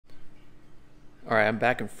All right, I'm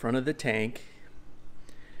back in front of the tank,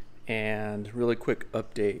 and really quick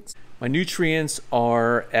updates. My nutrients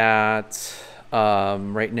are at,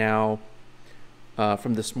 right now,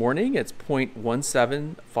 from this morning, it's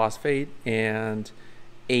 0.17 phosphate and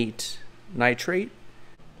 8 nitrate.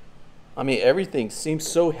 I mean, everything seems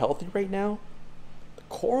so healthy right now. The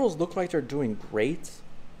corals look like they're doing great,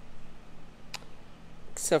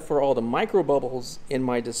 except for all the microbubbles in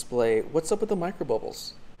my display. What's up with the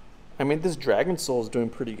microbubbles? I mean, this dragon soul is doing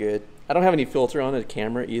pretty good. I don't have any filter on the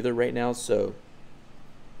camera either right now, so,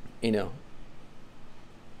 you know,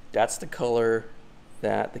 that's the color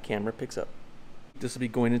that the camera picks up. This will be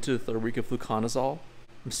going into the third week of Fluconazole.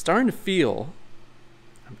 I'm starting to feel,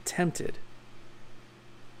 I'm tempted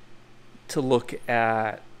to look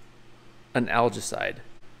at an algaecide.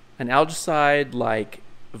 An algaecide like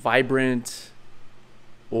Vibrant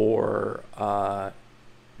or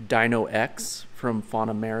Dino-X from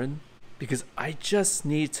Fluconazole, because I just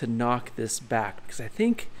need to knock this back, because I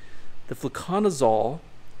think the Fluconazole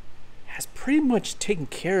has pretty much taken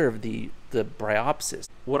care of the Bryopsis.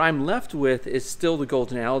 What I'm left with is still the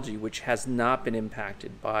Golden Algae, which has not been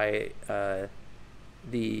impacted by the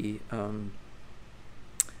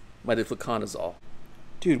Fluconazole.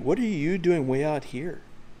 Dude, what are you doing way out here?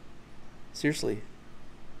 Seriously.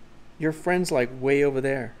 Your friend's like way over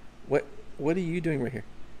there. What are you doing right here?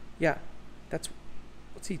 Yeah, what's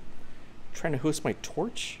he trying to host my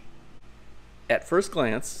torch? At first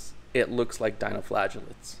glance, it looks like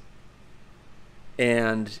dinoflagellates.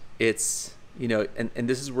 And it's, you know, and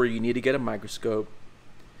this is where you need to get a microscope.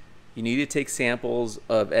 You need to take samples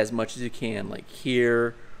of as much as you can, like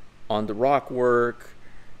here on the rock work,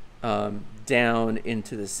 down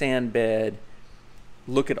into the sand bed,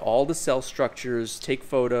 look at all the cell structures, take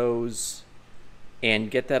photos,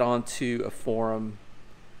 and get that onto a forum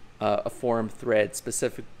thread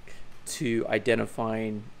specific to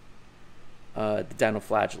identifying the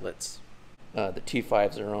dinoflagellates. The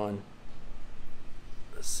T5s are on.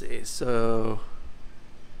 Let's see, so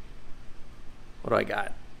what do I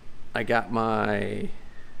got? I got my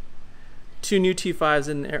 2 new T5s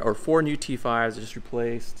in there, or 4 new T5s I just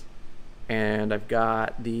replaced. And I've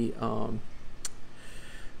got the,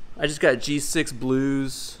 I just got G6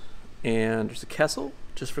 blues, and there's a Kessel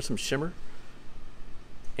just for some shimmer.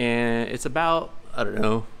 And it's about, I don't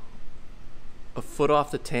know, a foot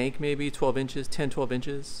off the tank, maybe 12 inches, 10, 12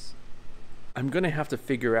 inches. I'm gonna have to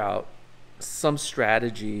figure out some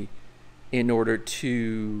strategy in order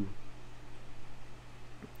to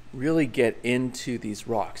really get into these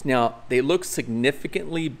rocks. Now, they look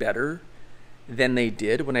significantly better than they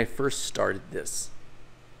did when I first started this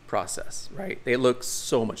process, right? They look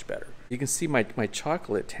so much better. You can see my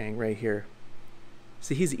chocolate tang right here.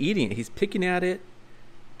 See, he's eating it, he's picking at it,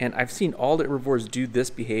 and I've seen all the herbivores do this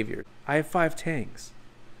behavior. I have 5 tangs.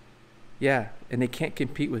 Yeah, and they can't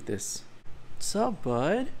compete with this. What's up,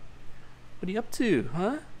 bud? What are you up to,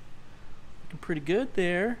 huh? Looking pretty good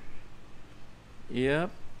there. Yep,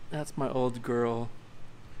 that's my old girl.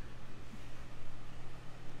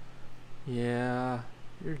 Yeah,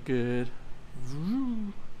 you're good.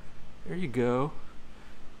 There you go.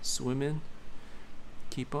 Swimming.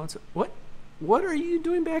 Keep on. What are you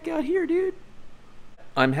doing back out here, dude?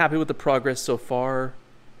 I'm happy with the progress so far,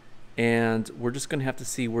 and we're just gonna have to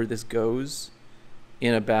see where this goes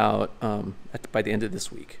in about by the end of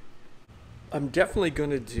this week. I'm definitely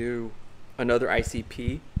gonna do another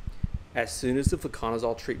ICP as soon as the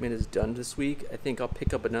Fluconazole treatment is done this week. I think I'll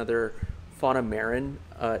pick up another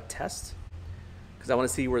Fluconazole test, because I want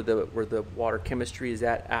to see where the water chemistry is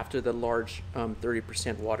at after the large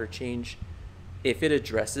 30% water change, if it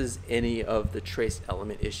addresses any of the trace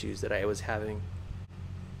element issues that I was having.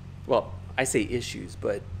 Well, I say issues,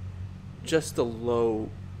 but just the low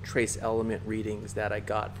trace element readings that I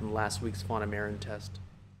got from last week's Fluconazole test.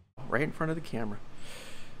 Right in front of the camera.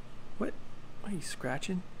 What are you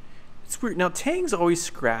scratching? It's weird. Now, tangs always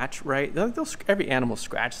scratch, right? Every animal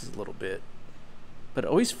scratches a little bit. But it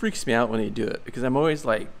always freaks me out when they do it, because I'm always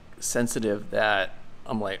like sensitive that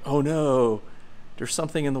I'm like, oh no, there's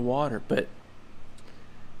something in the water. But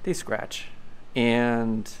they scratch.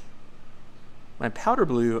 And my powder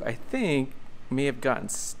blue, I think, may have gotten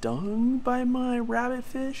stung by my rabbit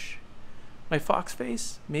fish. My fox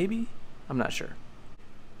face, maybe? I'm not sure.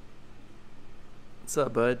 What's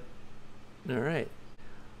up, bud? All right.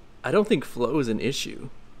 I don't think flow is an issue.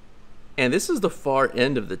 And this is the far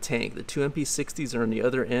end of the tank. The 2 MP60s are on the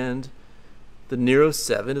other end. The Nero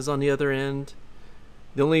 7 is on the other end.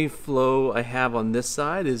 The only flow I have on this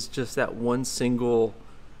side is just that one single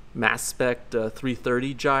mass spec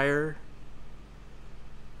 330 gyre.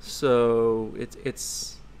 So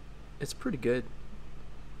it's pretty good.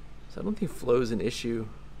 So I don't think flow is an issue.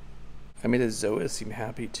 I mean, the zoas seem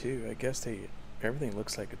happy too. I guess everything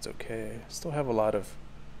looks like it's okay. Still have a lot of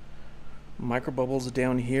microbubbles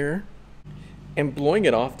down here. And blowing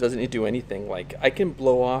it off doesn't do anything. Like, I can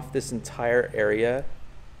blow off this entire area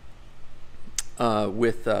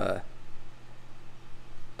with a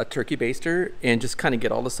turkey baster and just kind of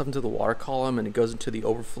get all the stuff into the water column, and it goes into the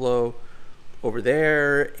overflow over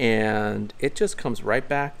there, and it just comes right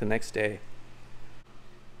back the next day.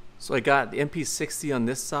 So I got the MP60 on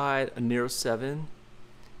this side, a Nero 7,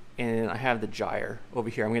 and I have the gyre over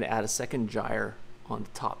here. I'm going to add a second gyre on the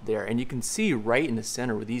top there, and you can see right in the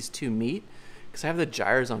center where these two meet, because I have the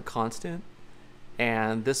gyres on constant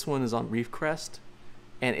and this one is on reef crest,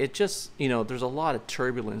 and it just, you know, there's a lot of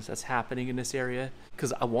turbulence that's happening in this area,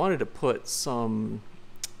 because I wanted to put some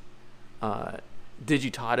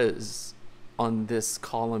digitatas on this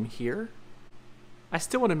column here. I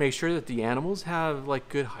still want to make sure that the animals have like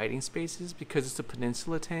good hiding spaces, because it's a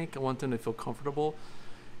peninsula tank. I want them to feel comfortable,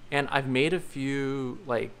 and I've made a few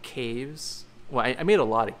like caves. Well, I made a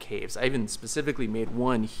lot of caves. I even specifically made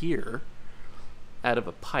one here out of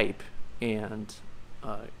a pipe and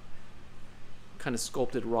kind of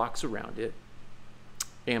sculpted rocks around it.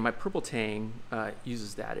 And my purple tang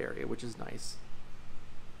uses that area, which is nice.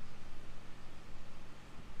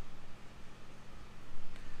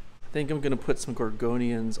 I think I'm going to put some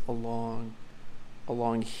gorgonians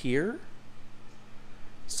along here,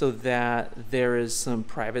 so that there is some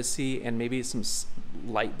privacy and maybe some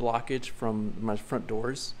light blockage from my front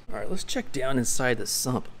doors. All right, let's check down inside the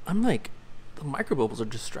sump. I'm like, the microbubbles are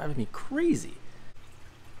just driving me crazy.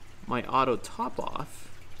 My auto top off,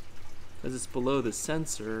 as it's below the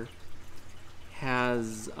sensor,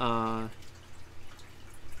 has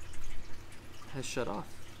shut off.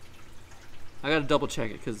 I gotta double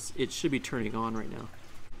check it, because it should be turning on right now.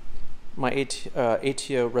 My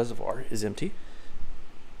ATO reservoir is empty.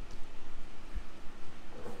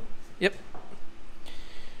 Yep.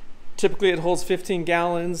 Typically it holds 15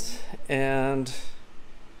 gallons, and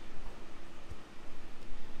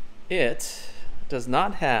it does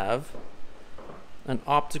not have an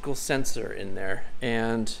optical sensor in there,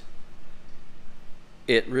 and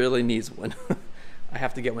it really needs one. I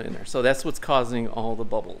have to get one in there. So that's what's causing all the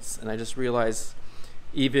bubbles. And I just realized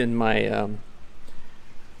even my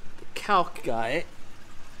calc guy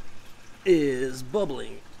is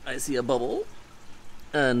bubbling. I see a bubble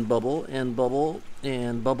and bubble and bubble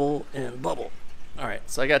and bubble and bubble. All right,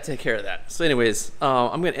 so I got to take care of that. So anyways,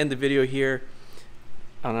 I'm going to end the video here,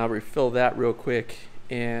 and I'll refill that real quick.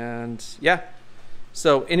 And yeah,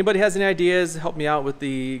 so anybody has any ideas, help me out with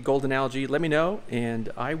the golden algae, let me know, and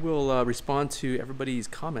I will respond to everybody's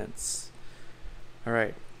comments. All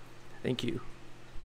right, thank you.